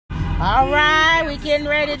All right, we getting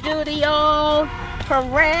ready to do the old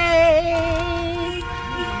parade.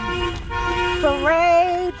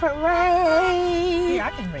 Parade, parade. Here, I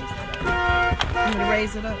can raise that up. I'm gonna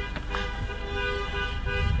raise it up.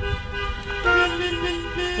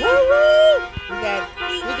 Woo-woo. We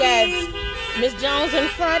got Miss Jones in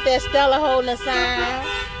front. There's Stella holding a sign.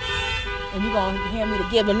 And you gonna hand me the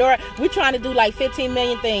gift. Nora, we're trying to do like 15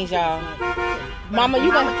 million things, y'all. Mama,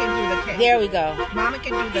 you Mama can do the cake. There we go. Mama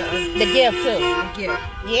can do the gift too. The gift.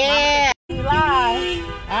 Yeah. Live.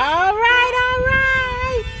 All right, all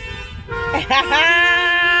right.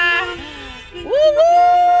 Woo woo!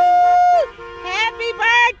 Happy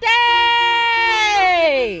birthday!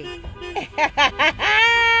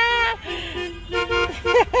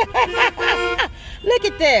 Look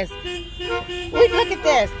at this. Look at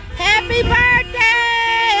this. Happy birthday!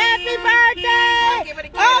 Happy birthday!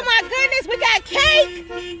 Oh my goodness, we got cake!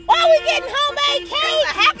 Oh, we getting homemade cake!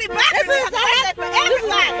 Happy birthday! This is for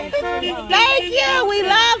everybody! Thank you! We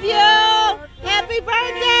love you! Happy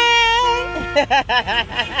birthday!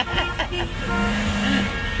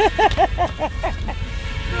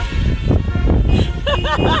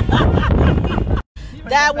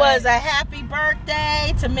 That was a happy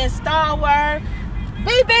birthday to Miss Stallworth.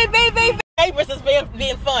 Beep, beep, beep, beep. Neighbors is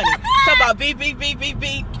being funny. Talk about beep, beep, beep, beep,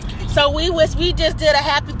 beep. So we just did a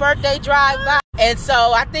happy birthday drive-by. And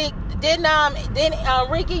so I think, didn't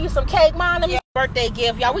Rick give you some cake, Mom? Yeah. Birthday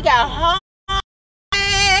gift, y'all. We got homemade.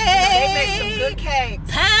 They make some good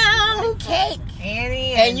cakes. Pound cake.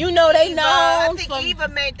 Annie and you know they known I think Eva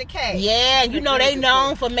made the cake. Yeah, and you know they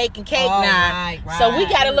known for making cake now. Right. So we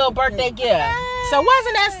got a little birthday gift. So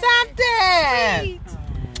wasn't that something?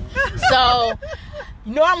 So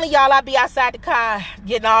normally, y'all, I be outside the car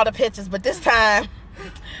getting all the pictures, but this time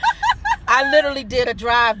I literally did a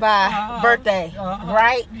drive-by birthday,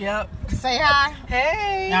 right? Yep. Say hi.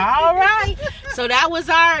 Hey. All right. So that was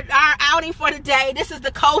our outing for the day. This is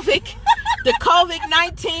the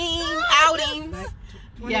COVID-19 outing.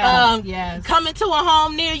 Yes. Coming to a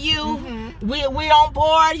home near you. Mm-hmm. We're on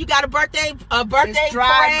board. You got a birthday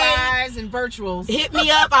drive-bys and virtuals. Hit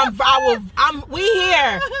me up. We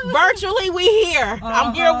here. Virtually, we here.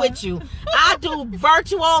 I'm here with you. I do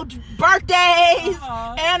virtual birthdays,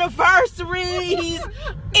 anniversaries.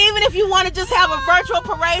 Even if you want to just have a virtual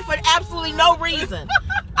parade for absolutely no reason,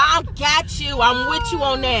 I got you. I'm with you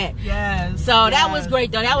on that. Yes. So that was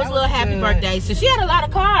great though. That was a little happy birthday. So she had a lot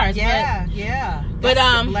of cars. Yeah. But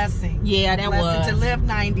that's a blessing. Yeah, that was. To live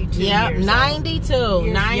 92 Yep, years 92. Old.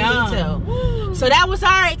 92. So that was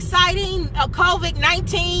our exciting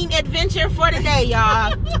COVID-19 adventure for today,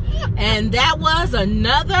 y'all. And that was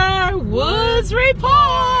another Woods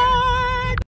Report.